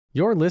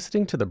You're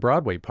listening to the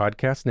Broadway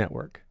Podcast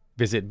Network.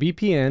 Visit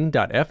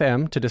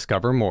bpn.fm to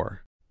discover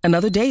more.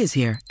 Another day is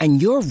here, and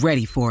you're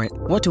ready for it.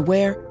 What to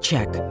wear?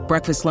 Check.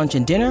 Breakfast, lunch,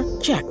 and dinner?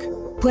 Check.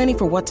 Planning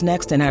for what's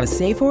next and how to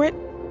save for it?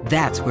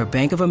 That's where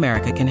Bank of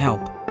America can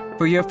help.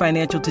 For your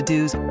financial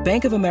to-dos,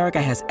 Bank of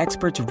America has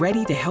experts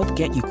ready to help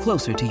get you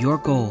closer to your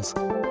goals.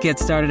 Get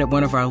started at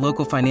one of our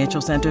local financial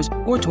centers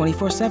or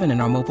 24/7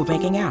 in our mobile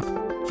banking app.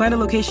 Find a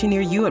location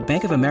near you at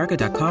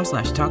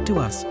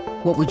bankofamerica.com/talktous.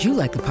 What would you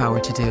like the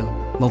power to do?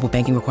 Mobile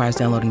banking requires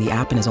downloading the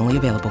app and is only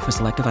available for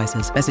select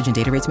devices. Message and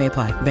data rates may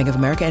apply. Bank of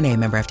America N.A.,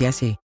 member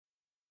FDIC.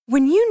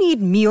 When you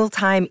need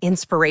mealtime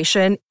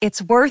inspiration,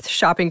 it's worth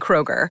shopping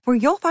Kroger, where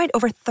you'll find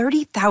over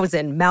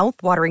 30,000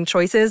 mouth-watering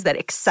choices that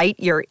excite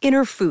your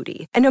inner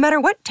foodie. And no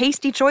matter what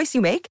tasty choice you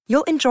make,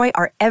 you'll enjoy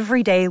our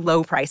everyday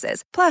low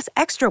prices, plus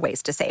extra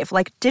ways to save,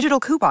 like digital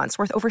coupons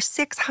worth over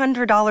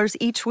 $600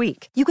 each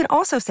week. You can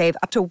also save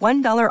up to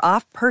 $1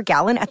 off per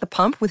gallon at the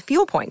pump with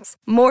fuel points.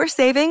 More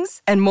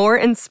savings and more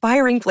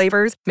inspiring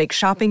flavors make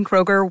shopping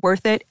Kroger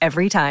worth it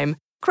every time.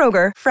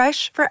 Kroger,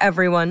 fresh for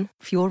everyone.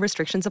 Fuel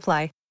restrictions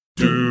apply.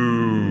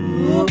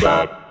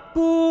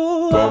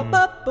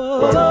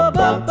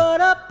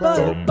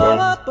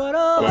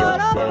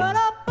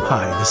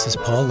 Hi, this is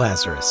Paul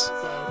Lazarus.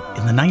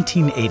 In the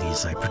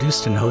 1980s, I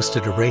produced and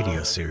hosted a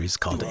radio series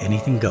called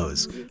Anything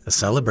Goes, a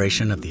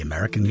celebration of the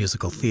American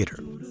musical theater.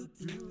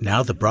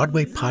 Now the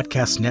Broadway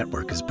Podcast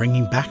Network is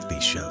bringing back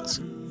these shows.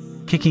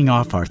 Kicking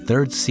off our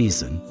third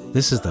season,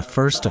 this is the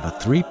first of a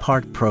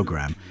 3-part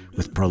program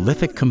with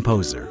prolific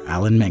composer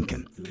Alan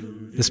Menken.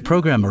 This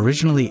program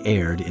originally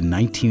aired in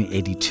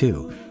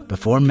 1982,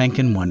 before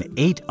Menken won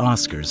 8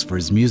 Oscars for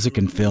his music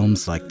in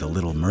films like The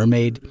Little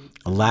Mermaid,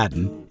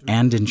 Aladdin,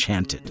 and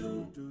Enchanted.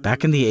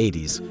 Back in the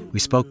 80s, we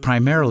spoke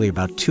primarily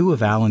about 2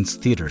 of Alan's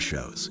theater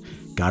shows,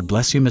 God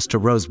Bless You, Mr.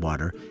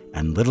 Rosewater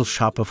and Little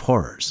Shop of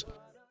Horrors.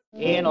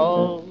 In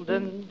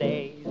olden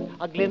days,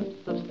 a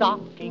glimpse of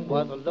stocking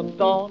was a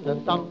look on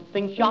to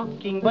something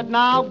shocking, but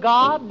now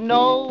God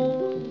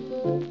knows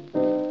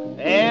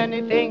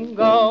anything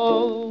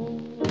goes.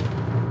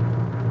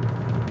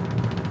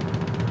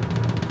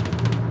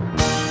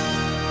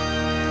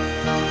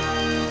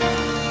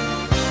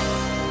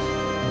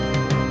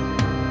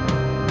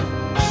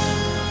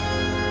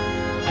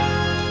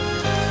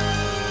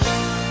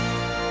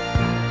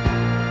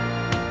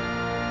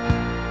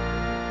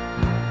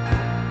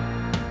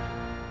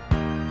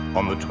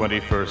 On the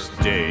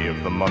 21st day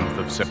of the month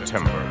of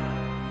September,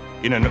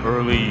 in an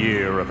early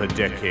year of a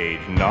decade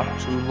not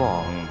too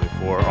long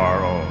before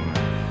our own,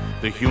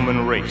 the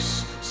human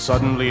race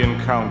suddenly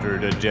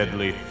encountered a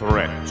deadly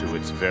threat to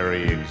its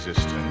very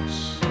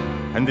existence.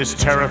 And this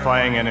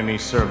terrifying enemy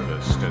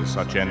surfaced, as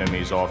such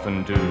enemies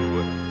often do,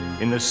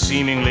 in the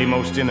seemingly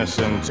most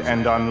innocent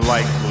and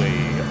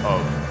unlikely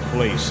of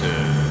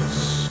places.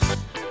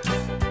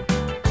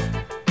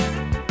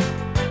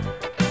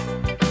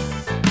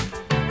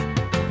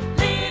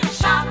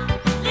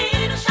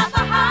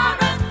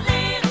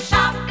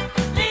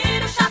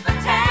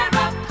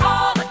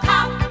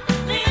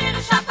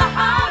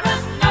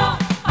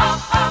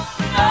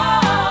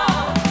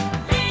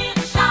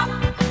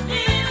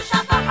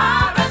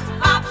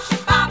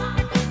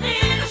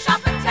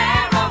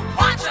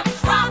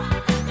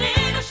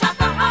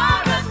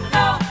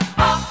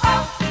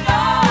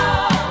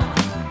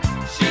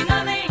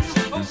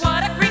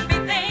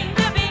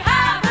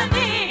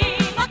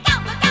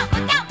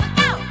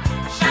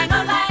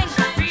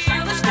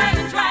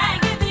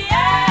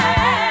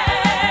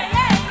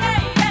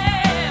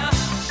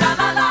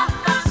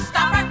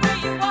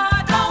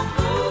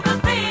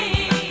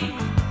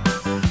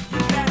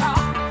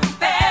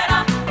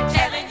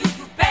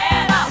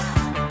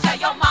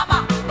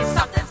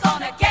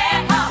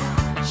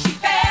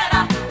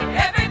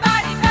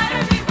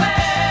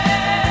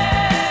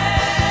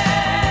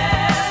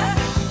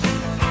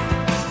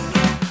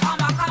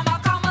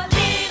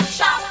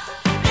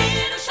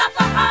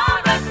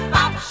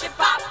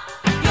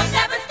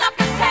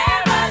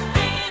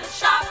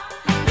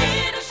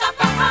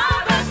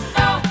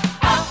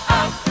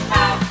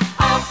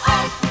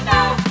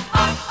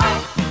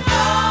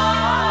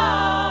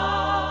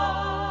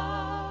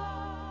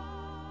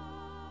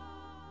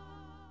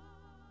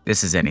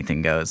 This is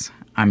Anything Goes.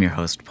 I'm your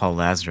host, Paul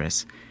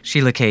Lazarus.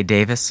 Sheila K.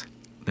 Davis,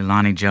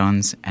 Leilani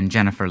Jones, and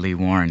Jennifer Lee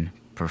Warren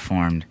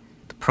performed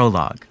the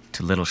prologue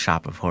to Little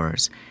Shop of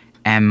Horrors.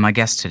 And my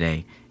guest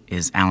today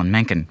is Alan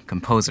Menken,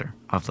 composer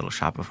of Little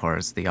Shop of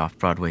Horrors, the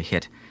off-Broadway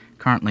hit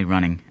currently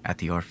running at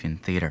the Orpheum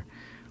Theater.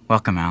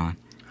 Welcome, Alan.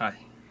 Hi.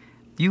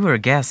 You were a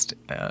guest,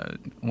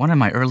 one of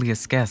my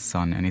earliest guests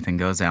on Anything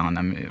Goes, Alan,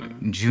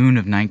 in June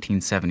of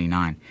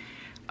 1979.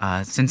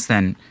 Since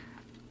then,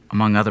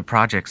 among other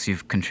projects,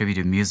 you've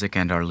contributed music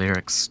and our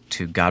lyrics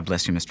to God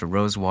Bless You, Mr.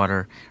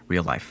 Rosewater,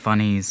 Real Life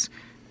Funnies,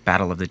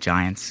 Battle of the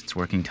Giants, its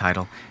working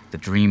title, The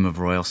Dream of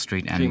Royal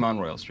Street. And Dream on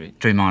Royal Street.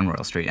 Dream on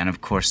Royal Street, and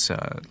of course,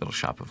 Little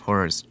Shop of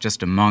Horrors,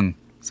 just among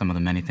some of the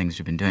many things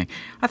you've been doing.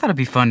 I thought it'd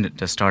be fun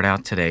to start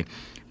out today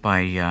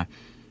by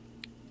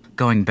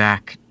going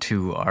back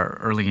to our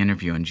early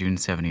interview in June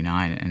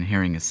 '79 and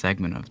hearing a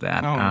segment of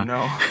that. Oh,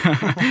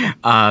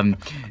 no.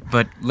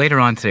 But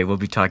later on today, we'll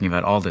be talking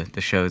about all the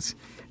shows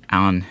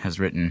Alan has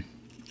written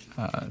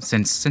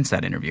since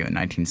that interview in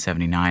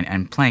 1979,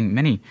 and playing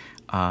many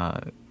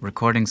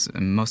recordings,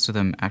 most of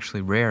them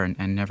actually rare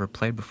and never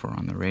played before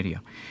on the radio.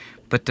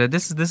 But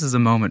this is a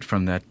moment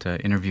from that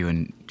interview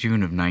in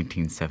June of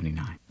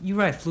 1979. You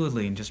write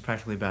fluidly in just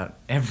practically about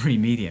every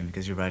medium,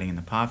 because you're writing in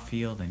the pop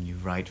field, and you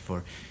write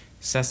for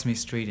Sesame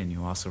Street, and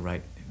you also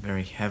write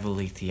very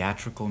heavily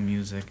theatrical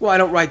music. Well, I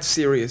don't write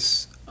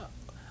serious,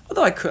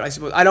 although I could, I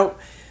suppose. I don't,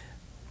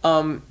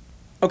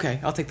 okay,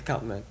 I'll take the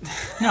compliment.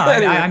 No,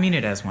 Anyway. I mean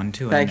it as one,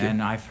 too. Thank you.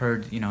 And I've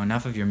heard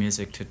enough of your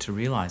music to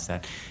realize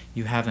that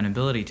you have an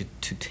ability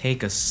to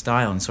take a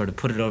style and sort of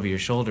put it over your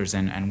shoulders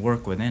and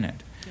work within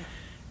it. Yeah.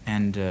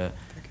 And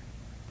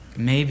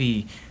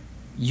maybe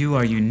you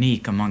are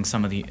unique among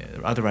some of the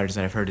other writers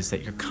that I've heard, is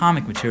that your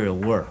comic material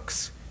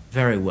works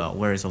very well,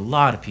 whereas a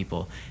lot of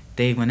people,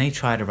 when they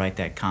try to write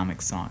that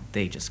comic song,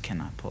 they just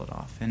cannot pull it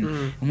off.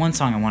 And one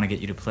song I want to get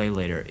you to play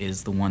later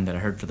is the one that I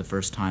heard for the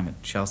first time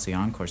at Chelsea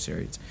Encore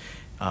Series,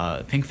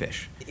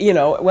 Pinkfish.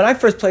 When I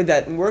first played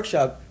that in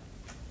workshop,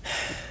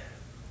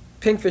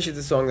 Pinkfish is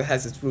a song that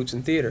has its roots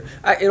in theater.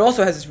 It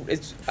also has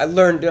I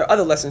learned, there are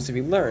other lessons to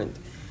be learned.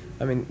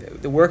 I mean,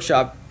 the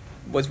workshop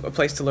was a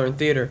place to learn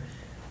theater.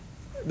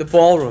 The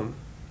ballroom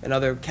and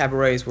other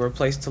cabarets were a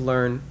place to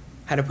learn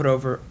how to put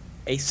over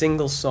a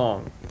single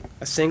song,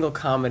 a single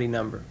comedy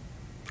number,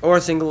 or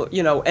a single,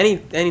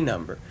 any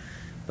number.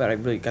 But I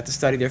really got to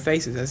study their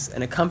faces as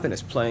an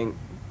accompanist playing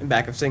in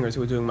back of singers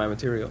who were doing my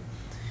material.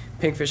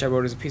 Pinkfish I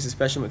wrote as a piece of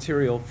special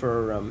material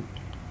for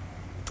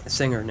a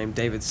singer named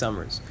David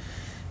Summers.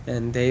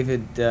 And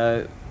David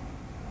had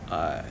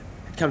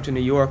come to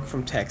New York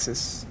from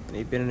Texas, and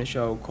he'd been in a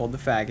show called The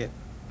Faggot.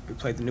 We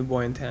played The New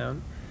Boy in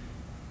Town.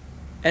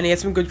 And he had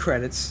some good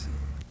credits.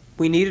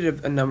 We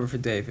needed a number for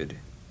David,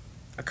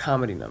 a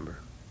comedy number.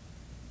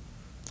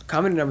 A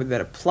comedy number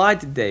that applied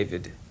to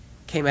David,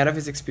 came out of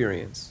his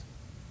experience,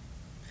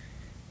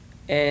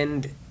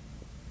 and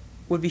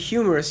would be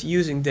humorous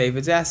using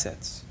David's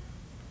assets.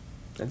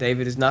 Now,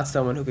 David is not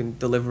someone who can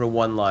deliver a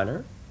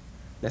one-liner,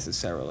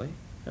 necessarily.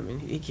 I mean,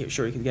 he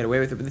could get away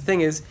with it, but the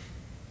thing is,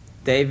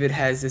 David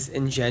has this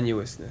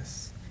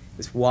ingenuousness,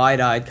 this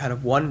wide-eyed kind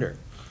of wonder,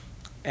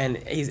 and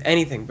he's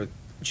anything but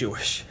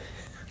Jewish.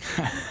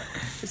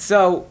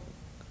 So,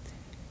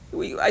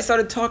 I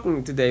started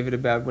talking to David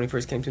about, when he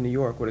first came to New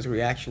York, what his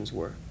reactions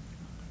were.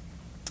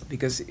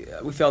 Because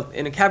we felt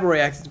in a cabaret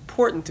act it's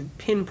important to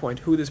pinpoint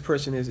who this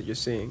person is that you're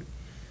seeing.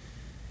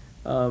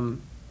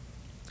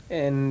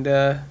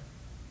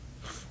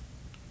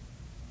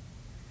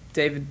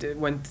 David did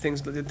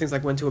things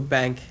like went to a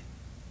bank,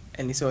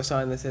 and he saw a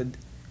sign that said,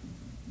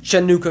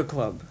 Chinooka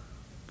Club.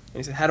 And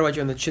he said, how do I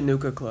join the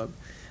Chinooka Club?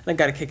 And I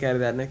got a kick out of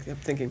that, and I kept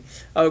thinking,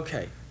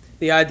 okay,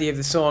 the idea of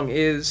the song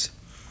is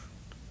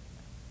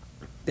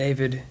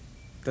David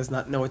does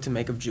not know what to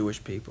make of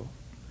Jewish people.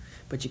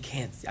 But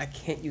I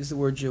can't use the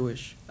word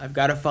Jewish. I've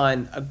got to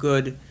find a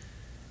good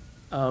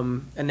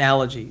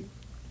analogy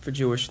for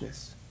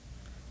Jewishness.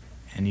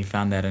 And you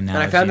found that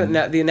analogy? And I found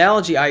that the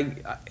analogy,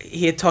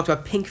 he had talked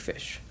about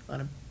Pinkfish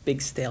on a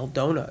big stale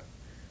donut.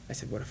 I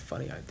said, what a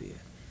funny idea.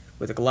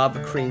 With a glob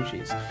of cream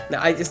cheese.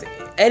 Now,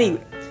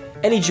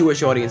 any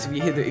Jewish audience, if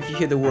you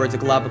hear the words a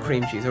glob of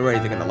cream cheese, already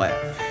they're going to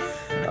laugh.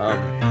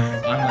 I'm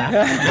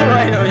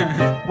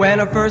laughing.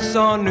 When I first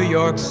saw New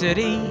York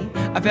City,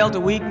 I felt a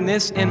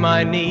weakness in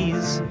my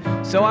knees.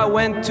 So I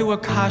went to a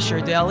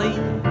kosher deli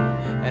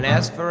and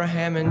asked for a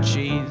ham and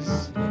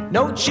cheese.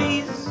 No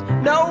cheese,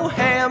 no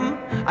ham,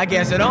 I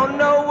guess I don't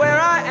know where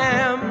I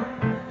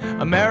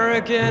am.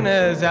 American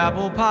as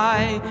apple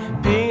pie,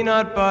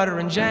 peanut butter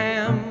and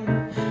jam.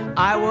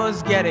 I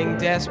was getting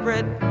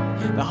desperate,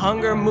 the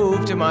hunger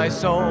moved to my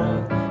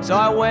soul. So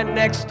I went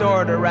next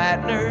door to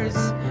Ratner's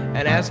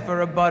and asked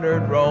for a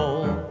buttered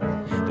roll.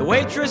 The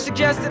waitress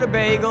suggested a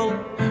bagel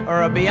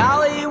or a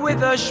bialy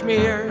with a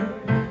schmear.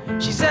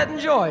 She said,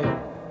 enjoy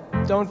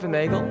it, don't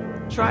finagle,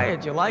 try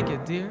it, you'll like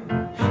it, dear.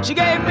 She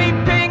gave me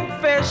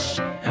Pinkfish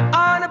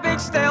on a big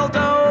stale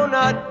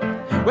donut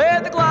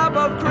with a glob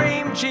of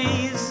cream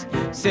cheese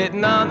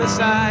sitting on the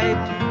side.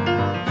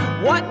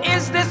 What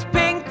is this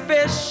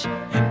Pinkfish?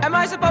 Am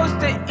I supposed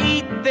to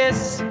eat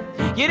this?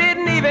 You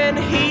didn't even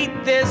heat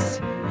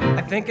this.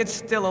 I think it's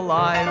still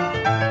alive.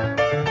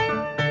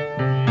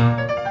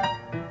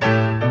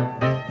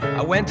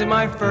 I went to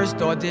my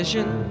first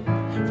audition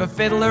for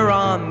Fiddler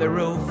on the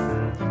Roof.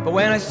 But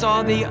when I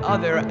saw the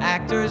other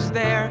actors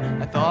there,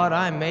 I thought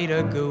I made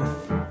a goof.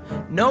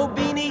 No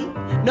beanie,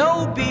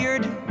 no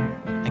beard,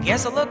 I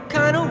guess I look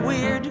kinda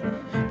weird.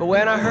 But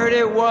when I heard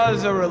it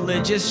was a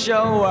religious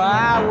show,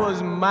 I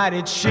was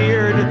mighty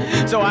cheered.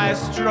 So I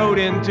strode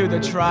into the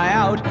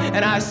tryout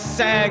and I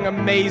sang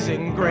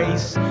Amazing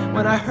Grace.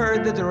 When I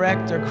heard the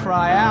director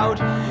cry out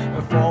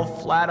and fall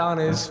flat on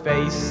his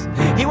face,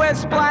 he went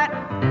splat,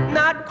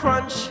 not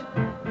crunch.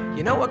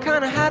 You know, I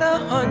kinda had a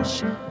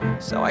hunch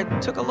So I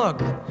took a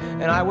look,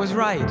 and I was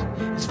right.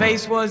 His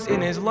face was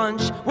in his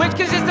lunch, which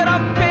consisted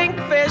of pink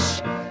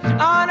fish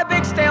on a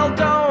big stale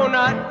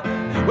donut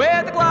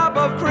with a glob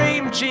of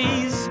cream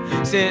cheese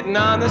sitting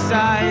on the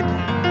side.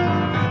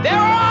 They were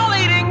all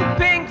eating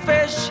pink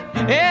fish.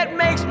 It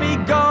makes me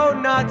go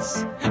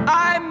nuts.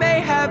 I may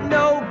have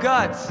no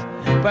guts,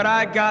 but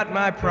I got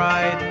my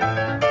pride.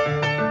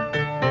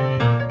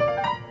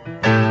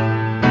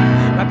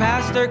 My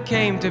pastor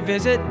came to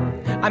visit.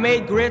 I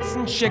made grits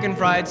and chicken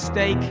fried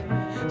steak.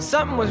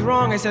 Something was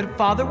wrong. I said,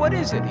 Father, what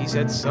is it? He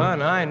said,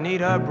 son, I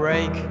need a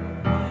break.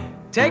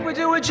 Take me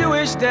to a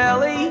Jewish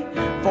deli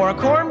for a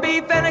corned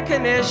beef and a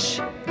knish.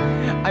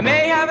 I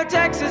may have a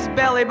Texas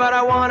belly, but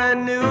I want a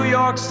New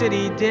York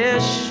City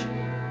dish.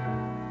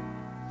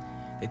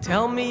 They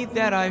tell me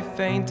that I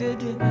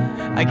fainted.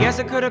 I guess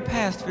I could have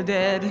passed for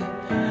dead.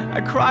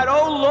 I cried,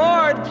 oh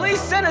Lord,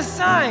 please send a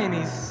sign.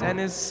 He sent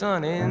his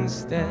son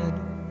instead.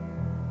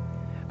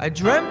 I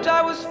dreamt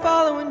I was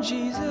following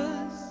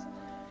Jesus,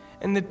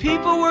 and the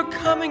people were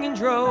coming in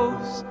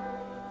droves.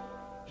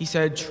 He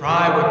said,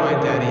 try what my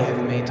daddy hath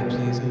made to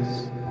please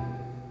us.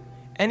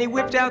 And he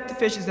whipped out the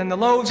fishes and the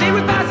loaves. He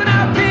was passing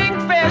out pink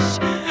fish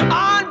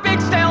on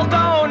big stale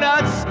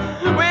donuts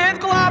with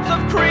globs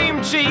of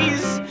cream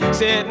cheese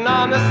sitting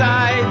on the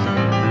side.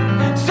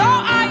 So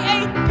I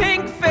ate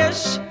pink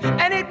fish,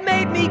 and it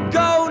made me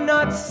go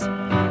nuts.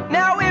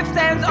 Now ifs,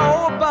 ands,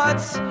 oh,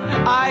 buts,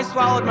 I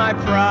swallowed my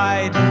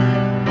pride.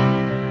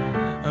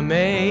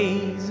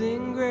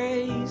 Amazing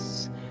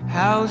grace,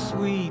 how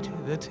sweet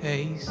the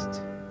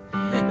taste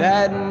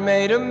that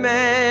made a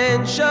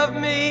mensch of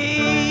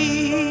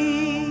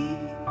me.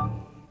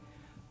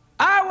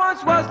 I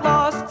once was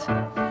lost,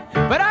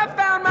 but I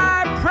found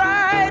my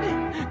pride,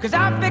 'cause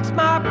I fixed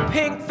my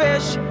pink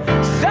fish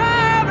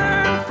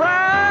southern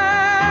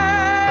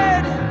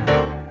fried.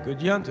 Good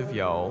yuntif,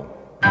 y'all.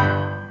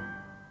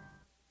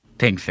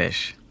 Pink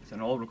Fish. It's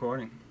an old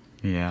recording.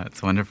 Yeah,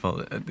 it's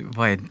wonderful.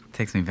 Boy, it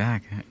takes me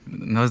back.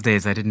 In those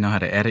days, I didn't know how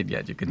to edit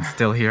yet. You can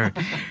still hear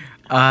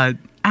it.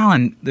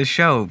 Alan, the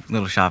show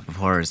Little Shop of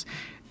Horrors,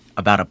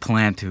 about a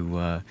plant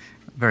a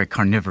very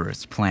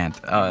carnivorous plant.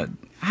 How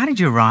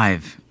did you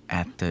arrive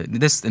at in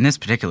this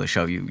particular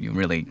show? You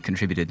really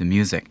contributed to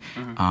music.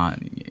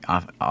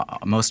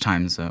 Mm-hmm. Most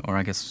times, or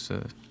I guess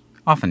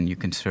often, you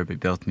contribute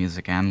both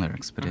music and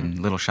lyrics. But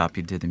in Little Shop,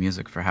 you did the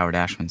music for Howard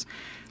Ashman's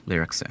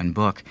lyrics and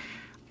book.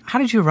 How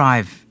did you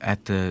arrive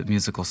at the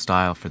musical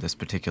style for this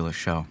particular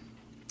show?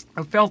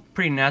 It felt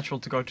pretty natural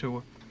to go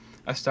to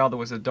a style that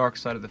was the dark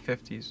side of the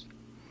 50s.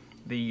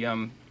 The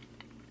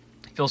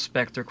Phil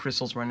Spector,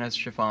 Crystals, Rennes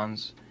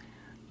chiffons,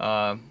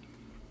 kind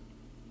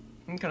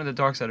of the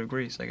dark side of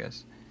Grease, I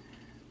guess.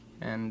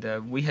 And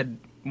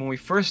when we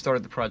first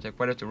started the project,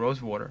 right after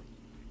Rosewater,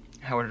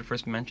 Howard had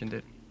first mentioned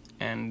it,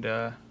 and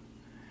the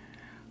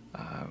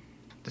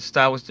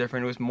style was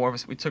different. It was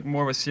we took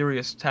more of a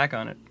serious tack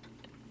on it,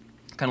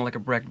 kind of like a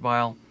Brecht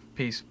Weill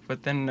piece.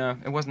 But then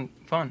it wasn't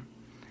fun,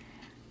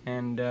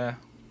 and it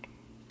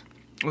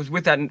was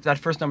with that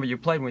first number you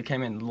played when we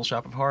came in, the Little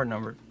Shop of Horror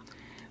number,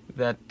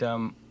 that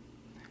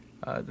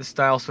the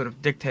style sort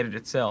of dictated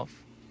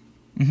itself.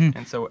 Mm-hmm.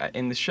 And so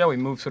in the show, we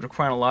moved sort of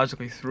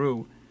chronologically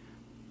through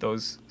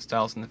those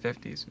styles in the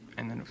 50s,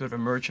 and then sort of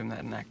emerged from that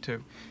in Act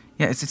 2.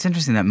 Yeah, it's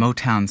interesting that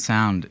Motown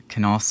sound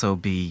can also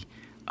be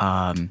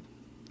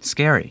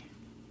scary.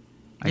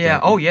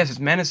 Oh yes, it's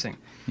menacing.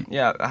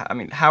 Yeah, I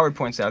mean, Howard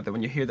points out that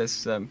when you hear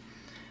this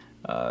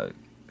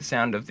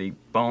sound of the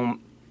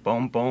boom,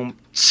 boom, boom,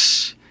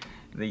 tsh,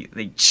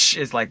 the tsh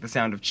is like the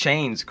sound of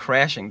chains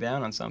crashing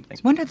down on something.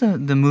 When did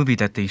the movie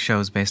that the show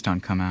is based on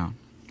come out?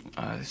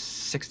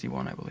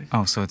 61, I believe.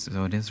 Oh, so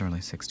it is early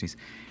 60s.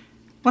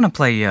 I want to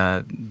play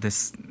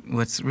this,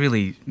 what's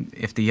really,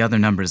 if the other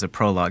number is a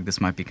prologue,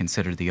 this might be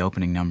considered the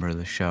opening number of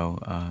the show,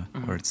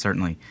 or it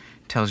certainly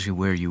tells you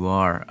where you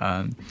are.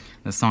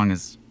 The song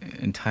is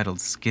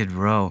entitled Skid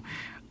Row.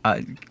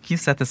 Can you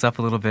set this up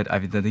a little bit? I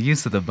mean, the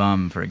use of the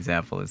bum, for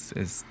example,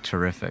 is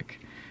terrific.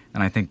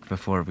 And I think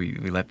before we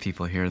let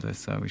people hear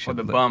this, we should...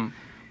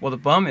 The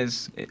bum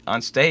is,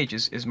 on stage,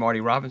 is Marty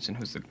Robinson,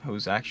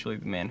 who's actually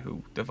the man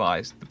who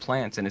devised the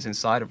plants and is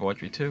inside of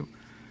Audrey, too.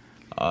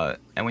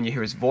 And when you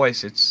hear his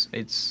voice, it's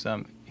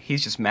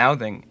he's just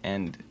mouthing,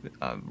 and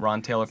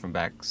Ron Taylor from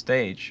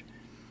backstage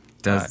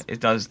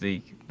does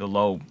the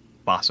low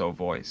basso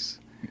voice,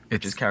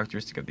 which is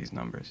characteristic of these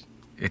numbers.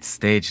 It's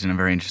staged in a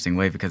very interesting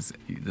way because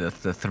the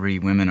three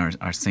women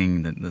are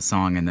singing the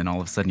song, and then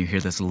all of a sudden you hear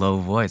this low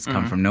voice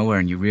come from nowhere,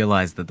 and you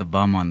realize that the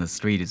bum on the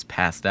street is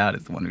passed out.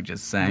 Is the one who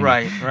just sang.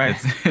 Right.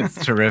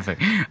 It's terrific.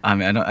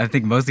 I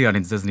think most of the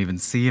audience doesn't even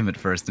see him at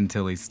first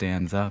until he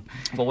stands up.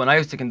 Well, when I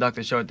used to conduct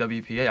the show at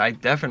WPA, I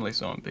definitely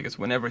saw him because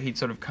whenever he'd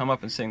sort of come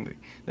up and sing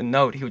the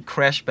note, he would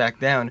crash back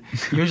down,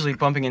 usually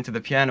bumping into the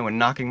piano and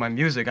knocking my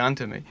music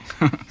onto me.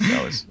 So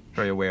I was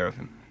very aware of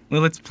him. Well,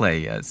 let's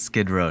play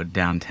Skid Row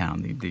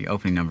Downtown, the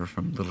opening number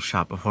from Little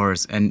Shop of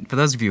Horrors. And for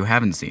those of you who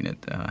haven't seen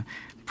it,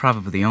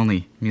 probably the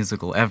only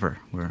musical ever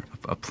where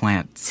a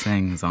plant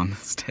sings on the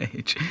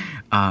stage.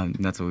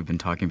 That's what we've been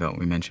talking about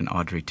when we mentioned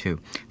Audrey, too.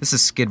 This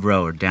is Skid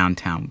Row, or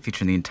Downtown,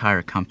 featuring the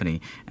entire company,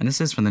 and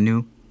this is from the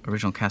new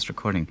original cast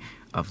recording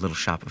of Little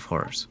Shop of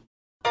Horrors.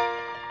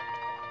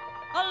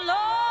 Alarm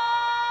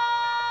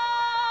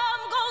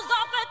goes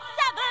off at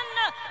 7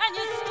 and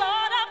you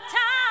start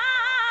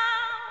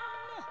uptown.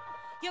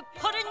 You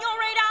put in your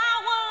 8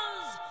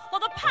 hours for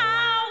the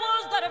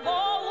powers that have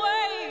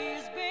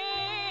always been.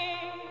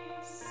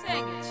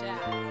 Sing it,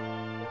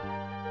 child.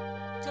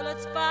 Till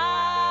it's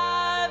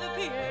 5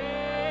 p.m.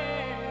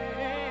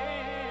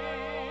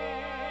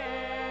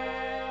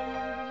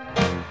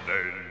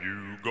 Then you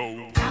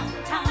go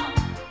Downtown,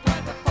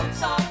 where the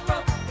folks are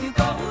broke. You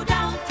go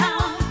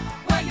downtown,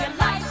 where your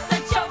life's a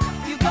joke.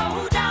 You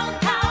go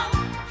downtown,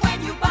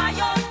 when you buy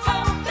your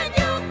token.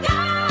 You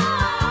go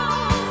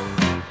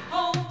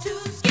home to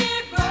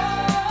Skid Row,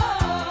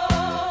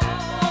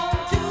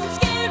 home to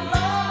Skid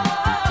Row.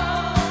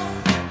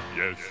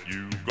 Yes,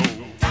 you go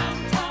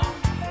Downtown,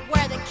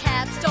 where the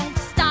cabs don't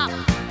stop.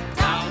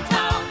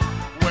 Downtown,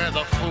 where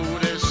the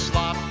food is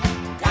slop.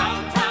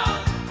 downtown,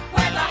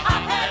 where the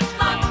hotheads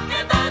flop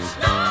in the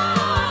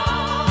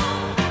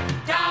snow.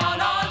 Down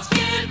on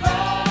Skid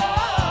Row.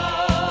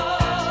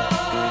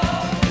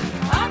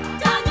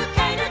 Uptown you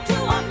cater to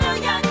a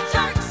million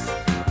jerks.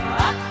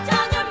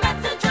 Uptown your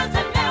messengers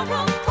and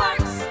mailroom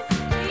clerks.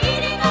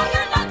 Eating all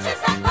your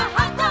lunches at the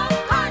hot dog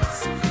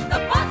carts. The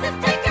bosses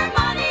take your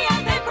money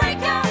and they break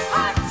your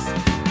hearts.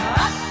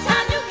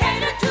 Uptown you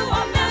cater to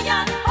a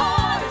million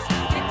whores.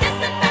 You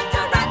disinfect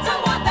the rats who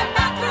on their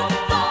bathroom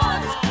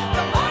floors.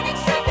 The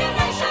morning's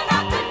tribulation,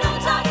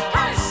 afternoons of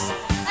curse.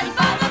 And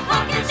 5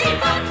 o'clock is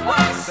even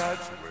worse.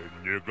 That's when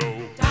you go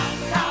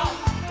Downtown,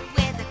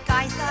 Where the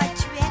guys are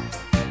trips,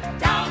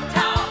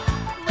 downtown,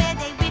 where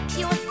they rip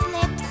your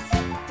slips,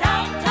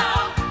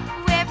 downtown,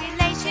 where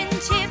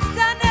relationships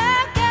are no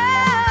go.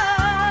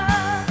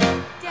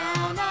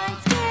 Down on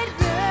Skid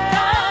Row,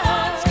 down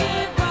on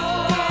Skid Row,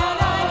 down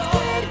on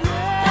Skid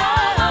Row,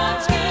 down on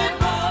Skid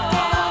Row,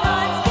 down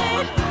on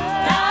Skid Row,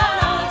 down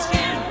on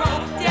Skid Row,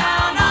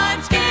 down on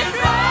Skid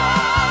Row.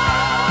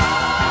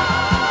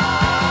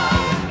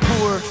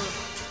 Poor.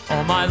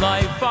 All my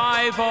life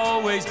I've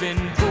always been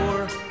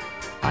poor.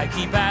 I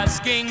keep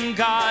asking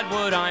God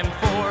what I'm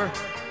for,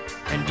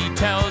 and he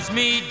tells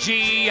me,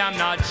 gee, I'm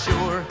not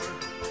sure.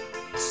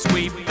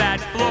 Sweep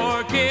that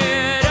floor,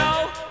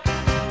 kiddo.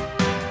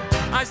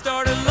 I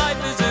started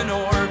life as an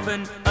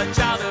orphan, a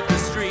child of the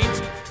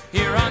street,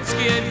 here on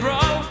Skid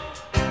Row.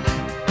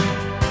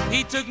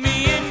 He took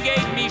me in,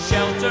 gave me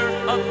shelter,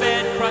 a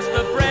bed, crust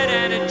of bread,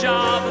 and a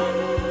job.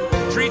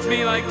 Treats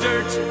me like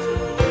dirt,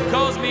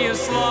 calls me a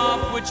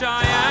slob, which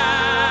I am.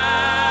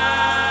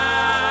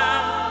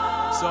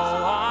 So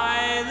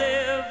I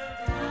live.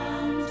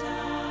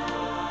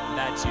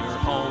 That's your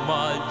home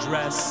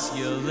address,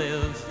 you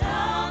live.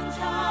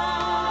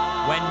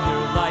 When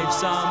your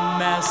life's a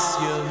mess,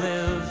 you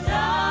live.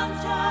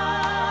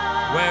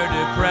 Where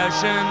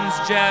depression's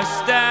just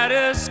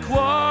status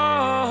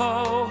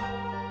quo.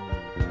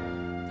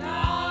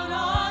 Down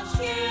on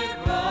Skid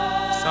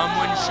Row.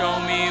 Someone show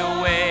me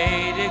a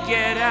way to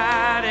get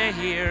out of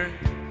here.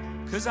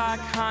 'Cause I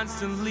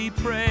constantly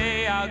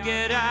pray I'll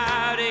get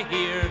out of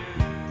here.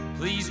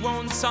 Please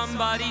won't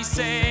somebody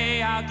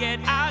say I'll get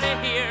out of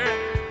here.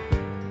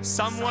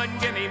 Someone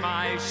give me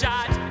my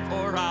shot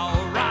or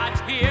I'll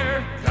rot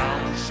here.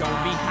 Show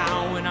me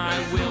how and I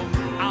will.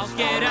 I'll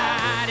get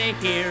out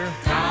of here.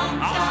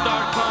 I'll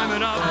start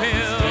climbing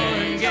uphill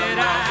and get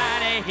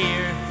out of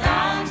here.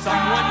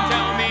 Someone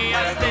tell me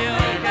I still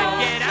could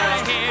get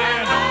out of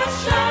here.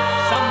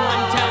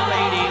 Someone tell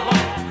Lady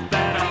Luck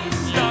that I'm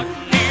stuck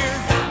here.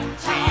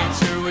 Gee, it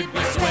sure would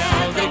be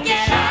swell to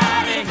get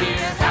out of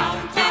here.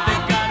 Bid the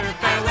gutter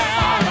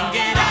farewell and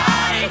get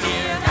out of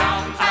here.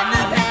 I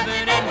move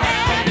heaven and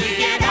hell to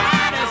get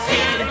out of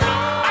Skid.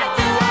 I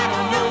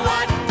don't know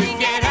what to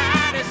get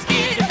out of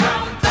Skid.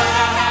 But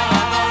a hell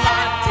of a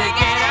lot to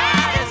get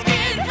out of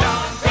Skid.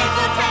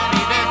 People tell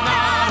me there's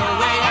not a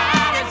way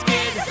out of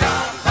Skid.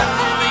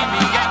 Believe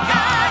me, I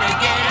gotta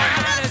get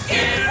out of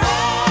Skid Row.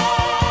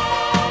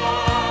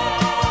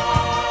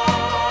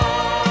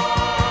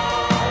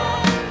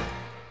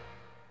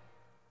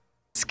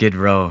 Skid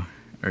Row,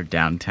 or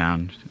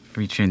Downtown,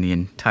 featuring the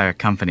entire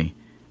company.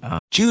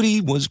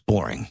 Judy was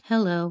boring.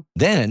 Hello.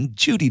 Then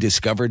Judy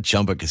discovered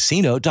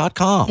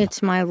ChumbaCasino.com.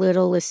 It's my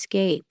little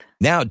escape.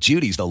 Now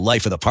Judy's the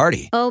life of the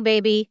party. Oh,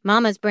 baby,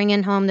 mama's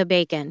bringing home the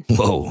bacon.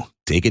 Whoa,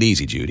 take it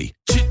easy, Judy.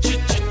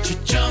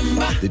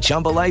 The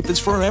Chumba life is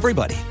for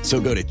everybody. So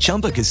go to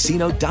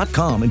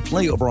ChumbaCasino.com and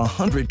play over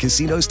 100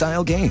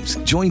 casino-style games.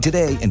 Join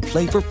today and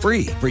play for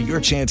free for your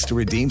chance to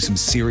redeem some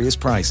serious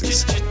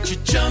prizes.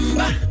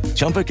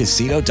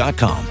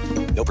 ChumbaCasino.com.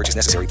 No purchase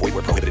necessary. Void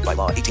where prohibited by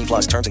law. 18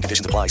 plus terms and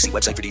conditions apply. See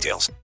website for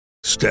details.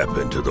 Step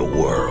into the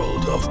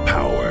world of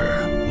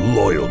power,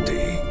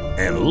 loyalty,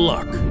 and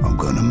luck. I'm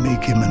gonna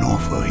make him an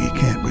offer he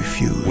can't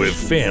refuse. With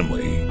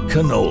family,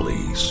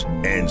 cannolis,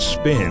 and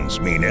spins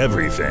mean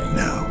everything.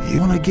 Now, you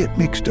wanna get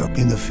mixed up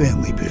in the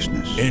family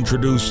business.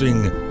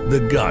 Introducing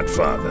The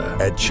Godfather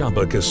at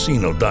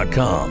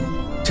ChumbaCasino.com.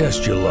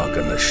 Test your luck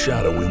in the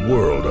shadowy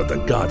world of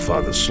The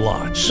Godfather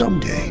slot.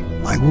 Someday,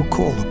 I will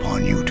call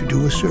upon you to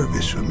do a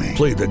service for me.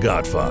 Play The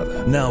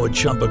Godfather now at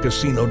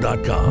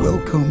ChumbaCasino.com.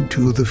 Welcome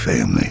to the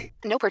family.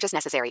 No purchase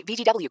necessary.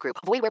 VGW Group.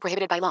 Void where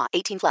prohibited by law.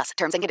 18 plus.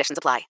 Terms and conditions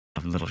apply.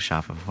 Of Little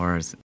Shop of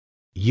Horrors.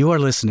 You are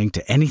listening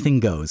to Anything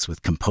Goes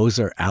with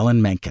composer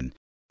Alan Menken.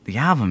 The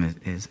album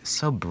is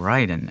so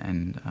bright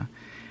and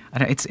I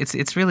don't,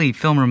 it's really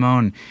Phil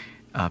Ramone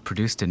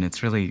produced it, and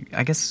it's really,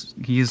 I guess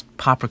he used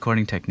pop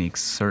recording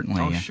techniques,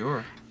 certainly. Oh,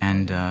 sure.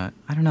 And I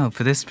don't know,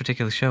 for this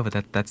particular show, but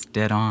that's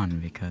dead on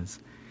because...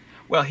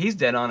 Well, he's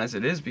dead on as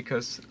it is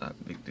because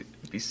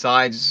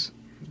besides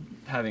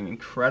having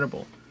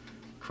incredible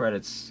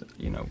credits,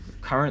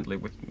 currently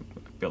with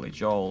Billy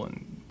Joel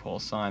and Paul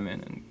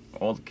Simon and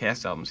all the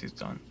cast albums he's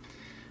done,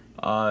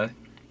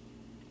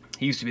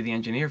 he used to be the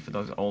engineer for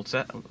those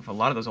for a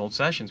lot of those old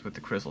sessions with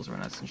the Crystals,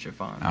 Renettes, and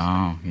Chiffons.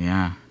 Oh,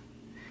 yeah.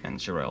 And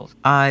Shirelles.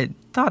 I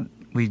thought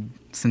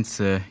since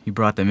you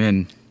brought them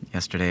in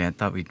yesterday, I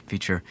thought we'd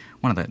feature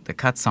one of the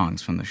cut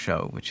songs from the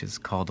show, which is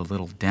called A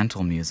Little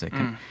Dental Music.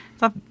 And I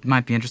thought you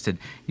might be interested.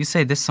 You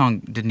say this song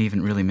didn't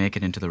even really make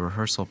it into the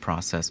rehearsal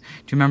process. Do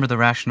you remember the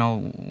rationale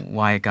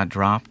why it got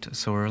dropped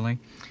so early?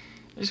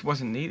 It just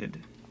wasn't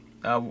needed.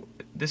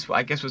 This,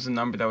 I guess, was a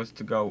number that was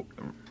to go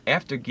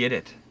after Get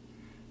It,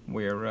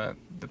 where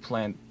the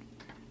plant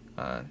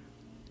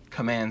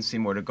commands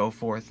Seymour to go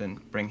forth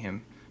and bring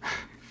him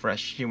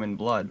fresh human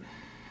blood.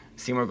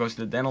 Seymour goes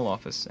to the dental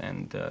office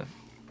and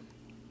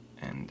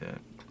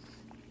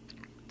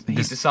he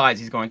decides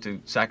he's going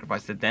to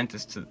sacrifice the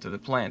dentist to the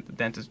plant. The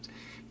dentist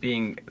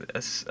being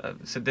a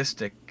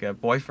sadistic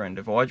boyfriend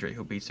of Audrey,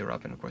 who beats her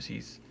up, and of course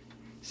he's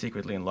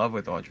secretly in love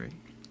with Audrey.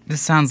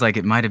 This sounds like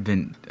it might have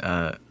been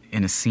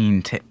in a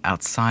scene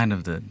outside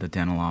of the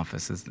dental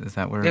office. Is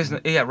that where?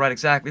 Yeah, right,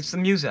 exactly. It's the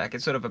Muzak.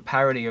 It's sort of a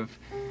parody of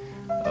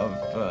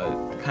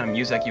the kind of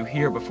music you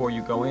hear before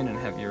you go in and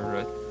have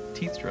your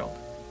teeth drilled.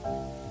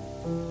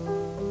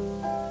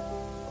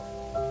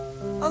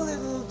 A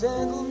little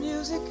dental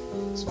music,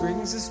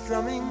 strings a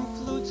strumming,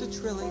 flutes a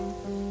trilling,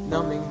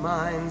 numbing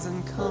minds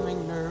and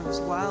calming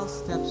nerves while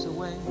steps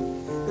away.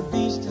 The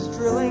beast is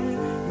drilling,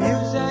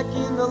 music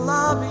in the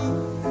lobby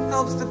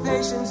helps the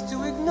patients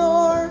to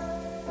ignore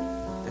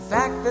the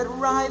fact that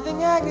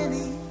writhing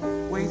agony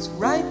waits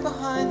right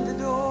behind the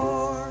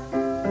door.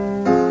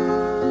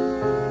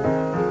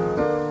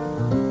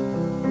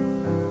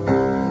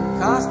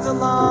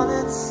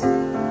 Castellanets,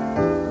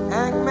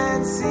 Hank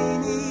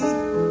Mancini,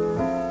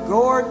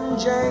 Gordon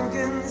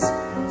Jenkins,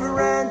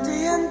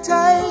 Ferranti and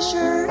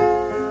Teicher,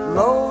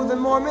 lo, the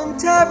Mormon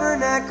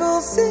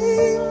Tabernacle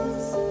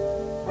sings.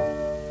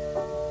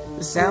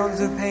 The sounds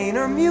of pain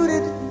are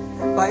muted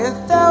by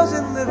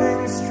 1,000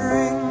 living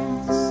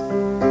strings.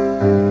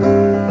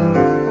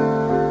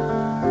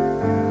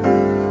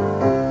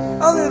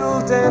 A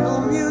little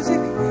dental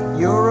music,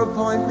 your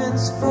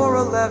appointment's for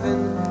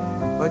 11,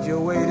 but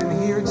you'll wait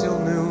in here till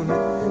noon.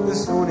 The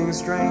swooning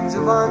strains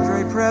of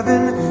Andre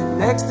Previn.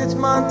 Next it's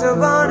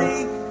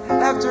Mantovani.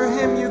 After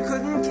him you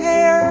couldn't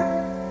care.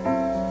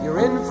 You're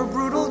in for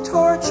brutal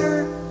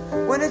torture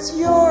when it's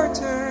your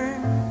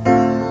turn.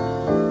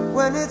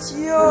 When it's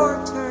your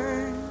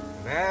turn.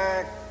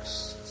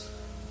 Next.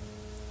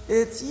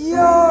 It's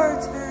your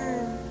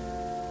turn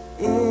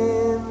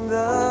in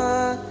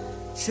the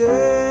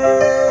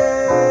chair.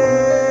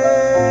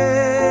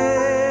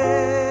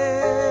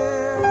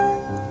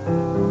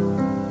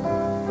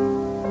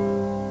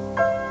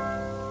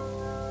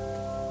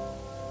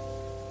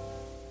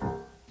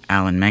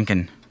 Alan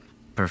Menken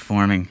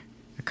performing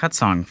a cut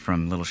song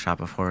from Little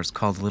Shop of Horrors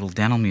called Little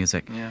Dental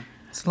Music. Yeah.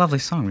 It's a lovely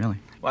song, really.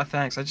 Well,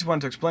 thanks. I just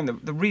wanted to explain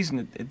the reason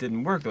it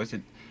didn't work, though, is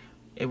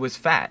it was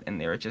fat in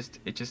there. It just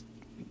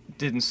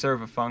didn't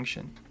serve a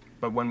function.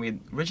 But when we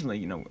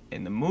originally,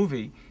 in the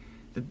movie,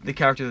 the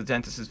character of the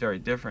dentist is very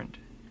different.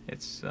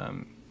 It's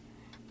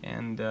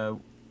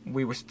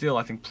we were still,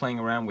 I think, playing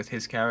around with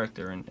his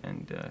character,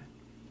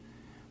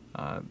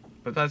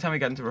 but by the time we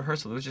got into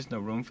rehearsal, there was just no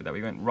room for that.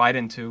 We went right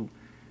into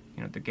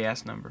the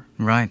gas number.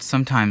 Right.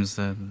 Sometimes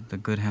the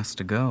good has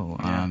to go,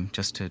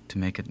 just to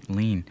make it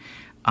lean.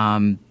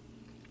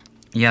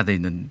 Yeah,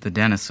 the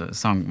dentist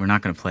song. We're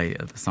not going to play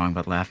the song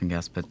about laughing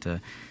gas, but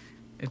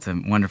it's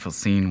a wonderful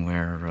scene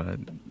where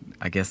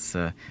I guess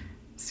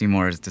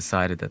Seymour has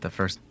decided that the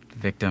first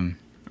victim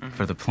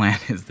for the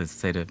plant is the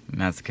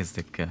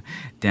sadomasochistic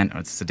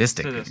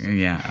sadistic,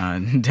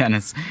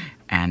 dentist,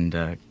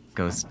 and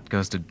goes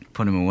to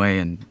put him away,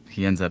 and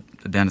the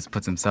dentist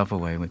puts himself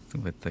away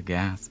with the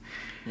gas.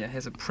 Yeah, he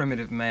has a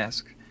primitive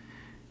mask,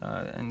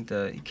 and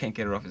he can't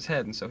get it off his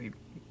head, and so he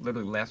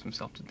literally laughs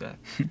himself to death,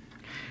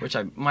 which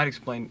I might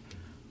explain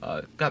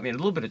got me in a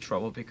little bit of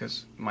trouble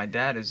because my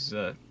dad is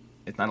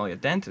not only a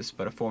dentist,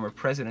 but a former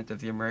president of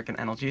the American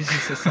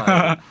Analgesic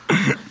Society.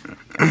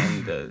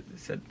 and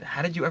said,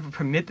 "How did you ever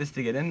permit this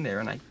to get in there?"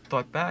 And I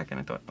thought back, and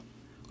I thought,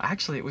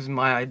 actually, it was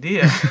my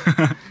idea,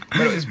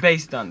 but it was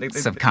based on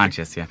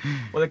subconscious. Yeah.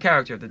 Well, the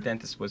character of the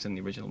dentist was in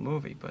the original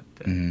movie, but.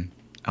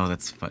 Oh,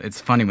 that's fun.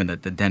 It's funny when the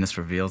dentist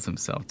reveals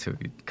himself too.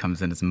 He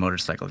comes in as a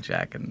motorcycle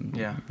jack and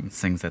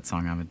sings that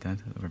song, "I'm a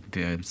dentist,"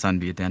 or "Son,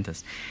 be a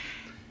dentist."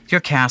 Your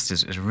cast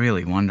is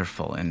really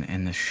wonderful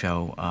in this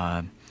show.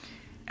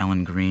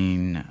 Ellen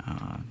Greene,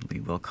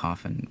 Lee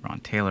Wilkoff, and Ron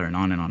Taylor, and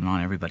on and on and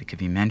on. Everybody could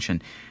be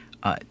mentioned.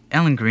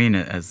 Ellen Greene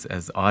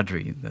as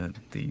Audrey,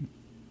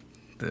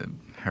 the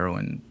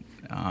heroine,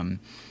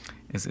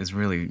 is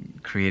really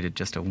created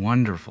just a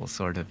wonderful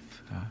sort of.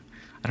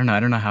 I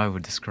don't know how I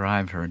would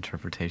describe her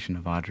interpretation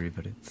of Audrey,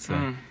 but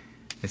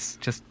it's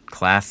just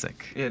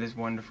classic. Yeah, it is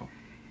wonderful.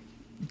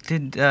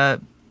 Did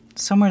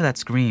Somewhere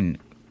That's Green?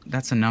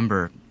 That's a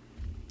number.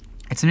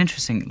 It's an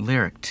interesting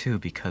lyric too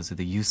because of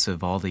the use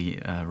of all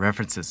the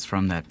references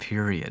from that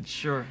period.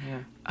 Sure. Yeah.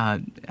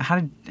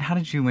 How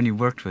did you, when you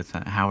worked with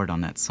Howard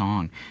on that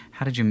song,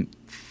 how did you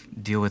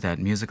deal with that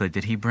musically?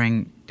 Did he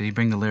bring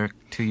the lyric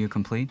to you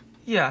complete?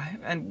 Yeah,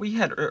 and we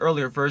had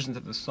earlier versions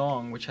of the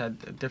song which had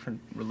a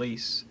different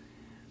release.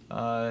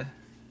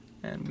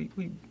 And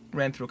we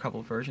ran through a couple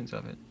of versions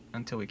of it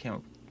until we came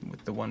up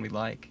with the one we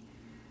like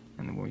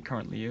and the one we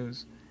currently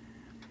use.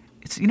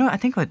 It's I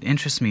think what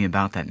interests me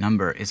about that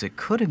number is it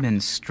could have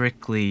been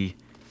strictly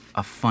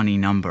a funny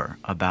number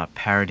about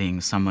parodying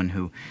someone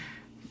who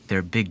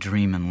their big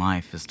dream in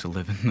life is to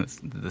live in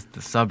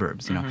the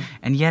suburbs,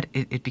 and yet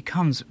it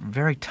becomes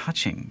very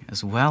touching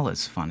as well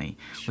as funny,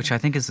 which I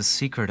think is the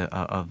secret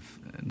of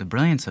the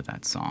brilliance of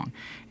that song,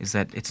 is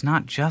that it's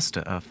not just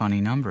a funny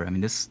number. I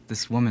mean,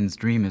 this woman's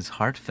dream is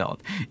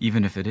heartfelt,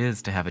 even if it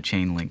is to have a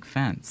chain link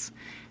fence,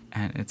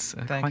 and it's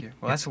Thank you.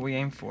 Well, that's what we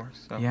aim for.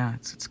 So. Yeah,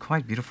 it's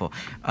quite beautiful.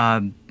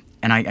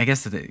 And I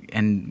guess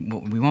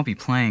we won't be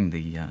playing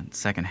the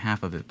second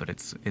half of it, but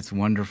it's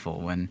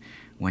wonderful when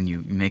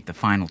you make the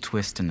final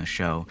twist in the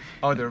show.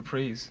 Oh, the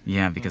reprise.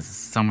 Yeah, because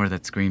Somewhere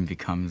That Green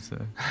becomes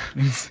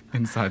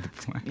inside the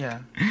play. Yeah.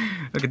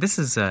 Okay, this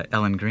is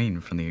Ellen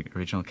Greene from the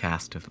original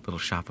cast of Little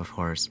Shop of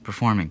Horrors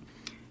performing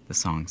the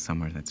song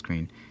Somewhere That's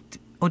Green.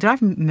 Did I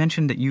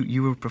mention that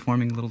you were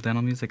performing Little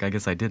Dental Music? I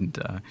guess I didn't.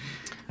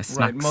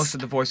 Right, most of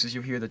the voices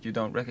you hear that you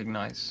don't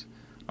recognize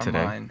are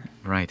today. Mine.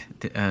 Right.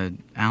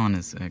 Alan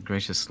has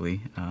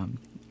graciously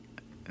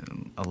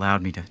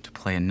allowed me to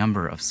play a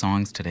number of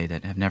songs today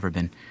that have never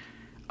been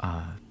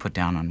put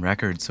down on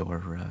records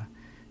or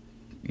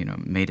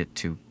made it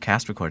to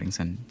cast recordings,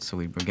 and so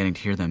we were getting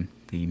to hear them,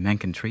 the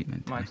Menken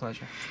treatment. My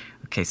pleasure.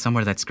 Okay,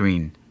 Somewhere That's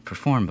Green,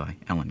 performed by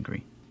Ellen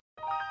Greene.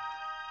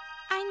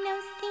 I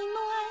know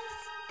Seymour's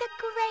the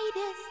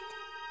greatest,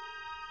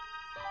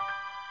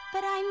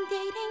 but I'm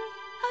dating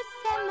a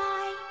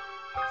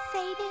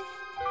semi-sadist.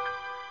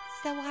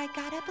 So I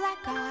got a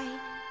black eye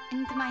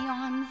and my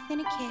arms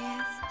in a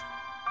cast.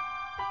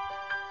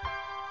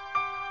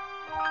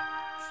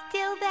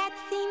 Still that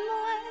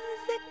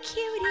Seymour's a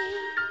cutie.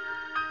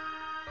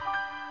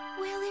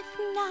 Well, if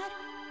not,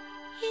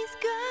 he's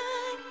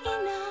good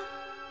enough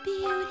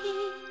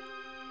beauty.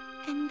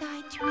 And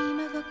I dream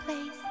of a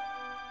place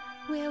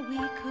where we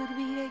could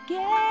be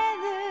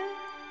together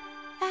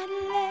at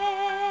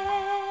last.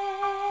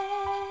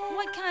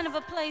 What kind of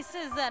a place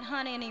is that,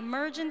 honey? An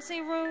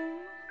emergency room?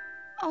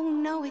 Oh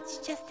no, it's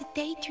just a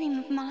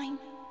daydream of mine.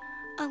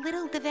 A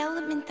little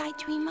development I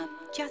dream of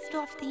just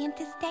off the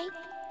interstate.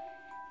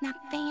 Not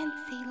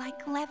fancy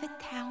like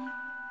Levittown.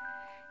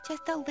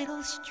 Just a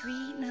little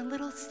street in a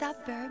little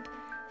suburb,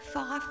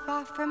 far,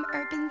 far from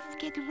urban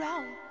Skid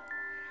Row.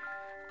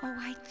 Oh,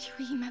 I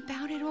dream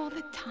about it all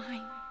the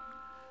time.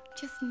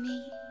 Just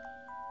me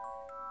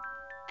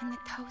and the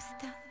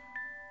toaster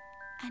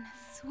and a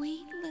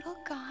sweet little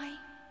guy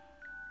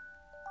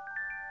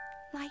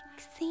like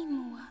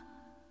Seymour.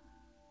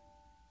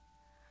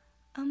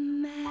 A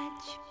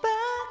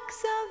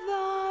matchbox of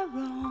our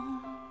own,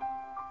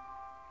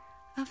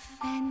 a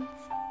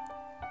fence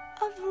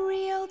of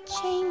real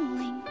chain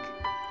link,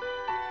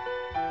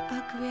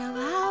 a grill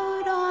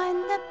out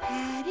on the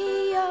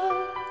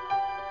patio,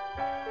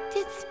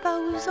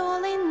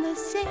 disposal in the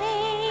sink,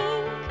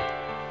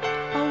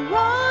 a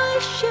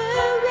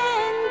washer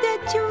and a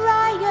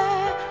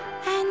dryer,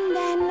 and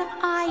an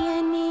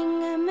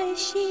ironing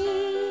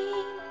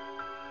machine,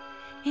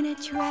 in a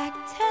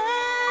tractor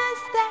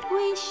that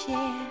we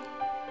share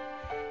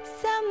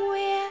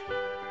somewhere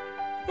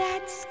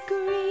that's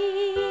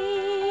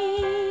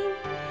green.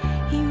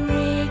 He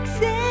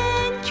rakes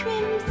and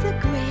trims the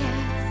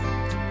grass.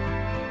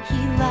 He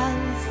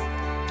loves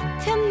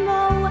to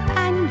mow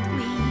and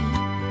weed.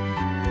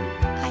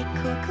 I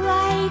cook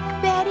like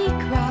Betty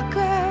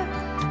Crocker,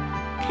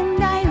 and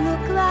I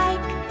look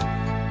like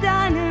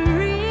Donna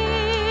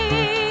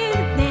Reed.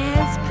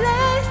 There's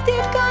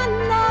plastic on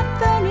the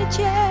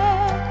furniture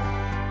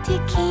to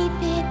keep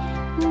it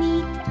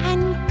neat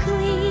and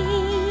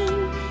clean,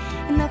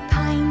 and the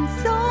pine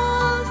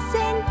sol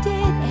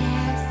scented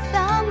air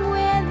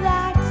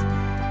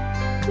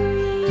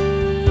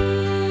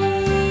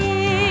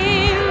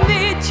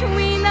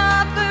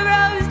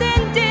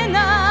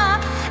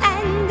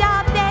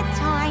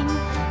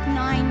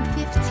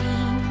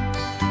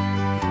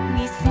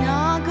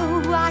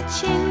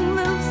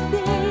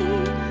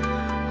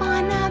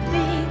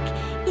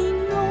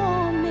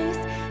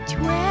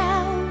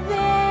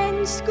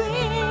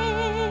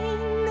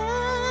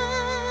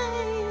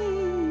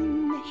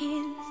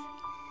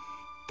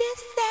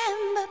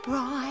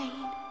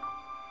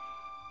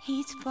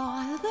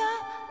Father,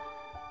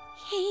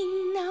 he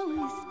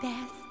knows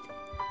best.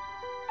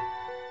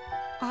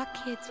 Our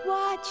kids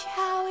watch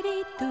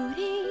Howdy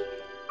Doody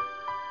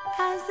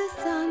as the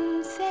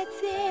sun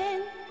sets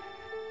in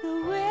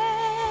the west.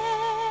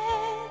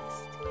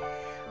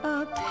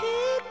 A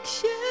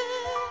picture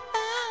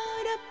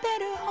out of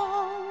better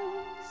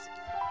homes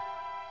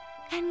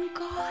and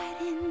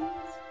gardens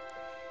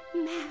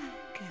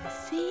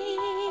magazine.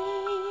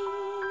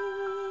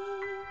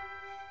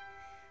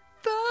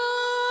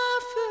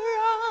 Far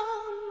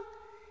from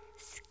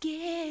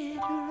Skid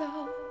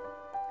Row,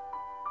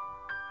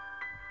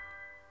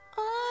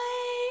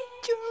 I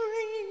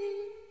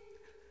dream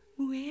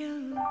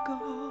we'll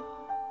go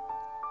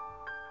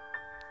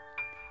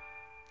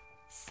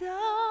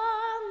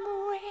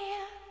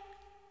somewhere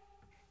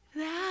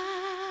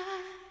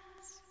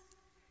that's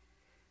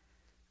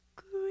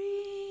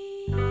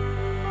green.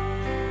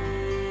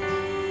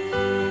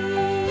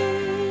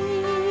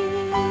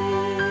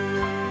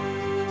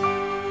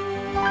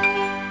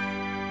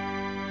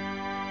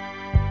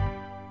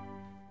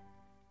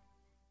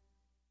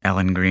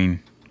 Ellen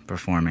Green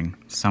performing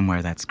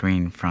Somewhere That's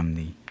Green from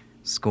the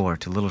score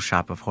to Little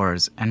Shop of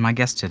Horrors. And my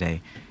guest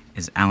today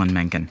is Alan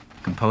Menken,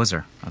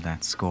 composer of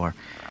that score.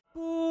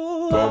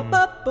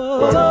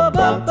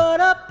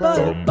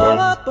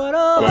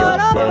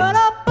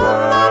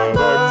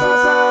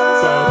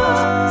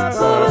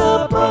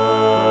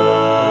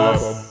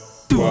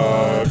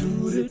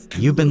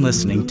 You've been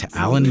listening to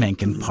Alan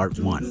Menken Part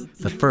 1,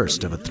 the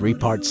first of a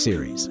 3-part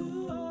series.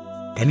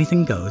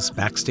 Anything Goes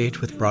Backstage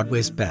with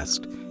Broadway's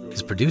Best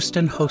is produced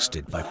and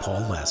hosted by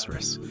Paul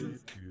Lazarus.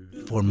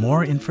 For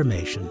more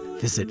information,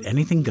 visit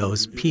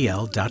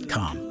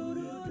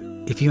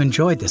anythinggoespl.com. If you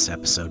enjoyed this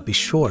episode, be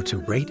sure to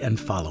rate and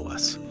follow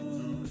us.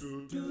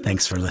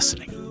 Thanks for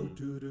listening.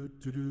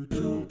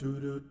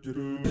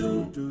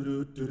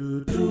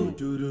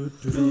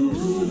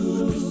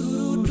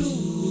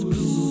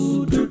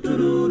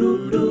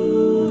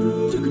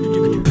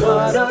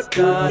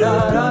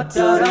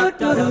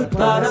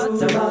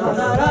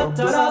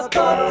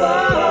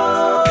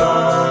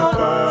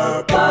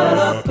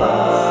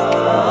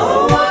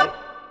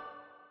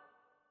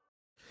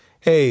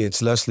 Hey,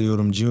 it's Leslie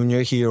Odom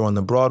Jr. here on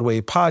the Broadway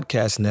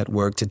Podcast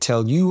Network to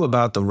tell you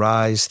about the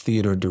Rise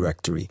Theater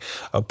Directory,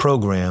 a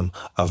program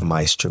of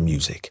Maestro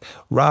Music.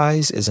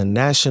 Rise is a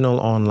national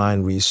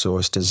online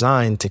resource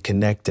designed to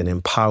connect and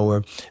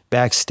empower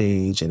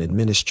backstage and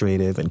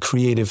administrative and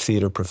creative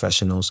theater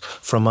professionals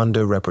from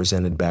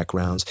underrepresented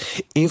backgrounds.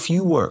 If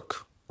you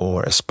work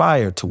or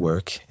aspire to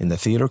work in the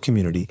theater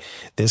community,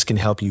 this can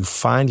help you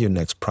find your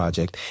next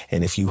project.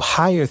 And if you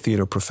hire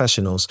theater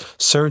professionals,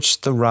 search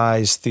the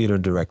Rise Theater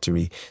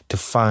Directory to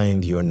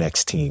find your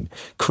next team.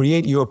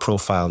 Create your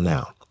profile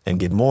now and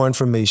get more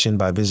information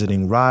by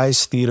visiting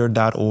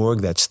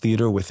risetheater.org. That's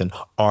theater with an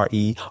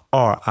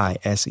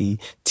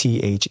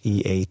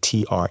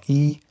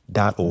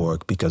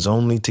risetheatre.org, because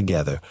only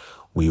together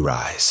we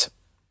rise.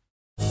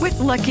 With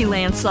Lucky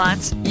Land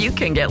Slots, you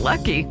can get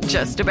lucky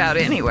just about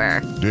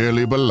anywhere.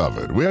 Dearly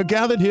beloved, we are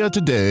gathered here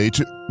today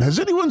to... Has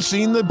anyone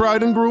seen the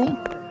bride and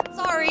groom?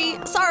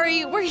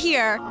 Sorry, we're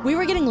here. We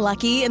were getting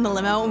lucky in the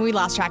limo and we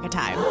lost track of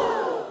time.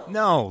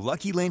 No,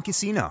 Lucky Land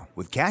Casino,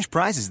 with cash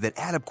prizes that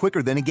add up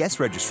quicker than a guest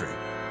registry.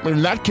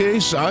 In that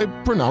case, I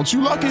pronounce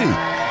you lucky.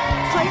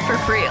 Play for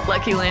free at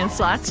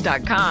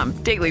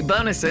LuckyLandSlots.com. Daily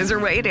bonuses are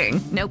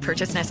waiting. No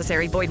purchase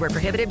necessary. Void where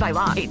prohibited by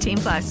law.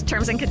 18+.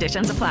 Terms and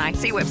conditions apply.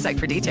 See website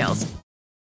for details.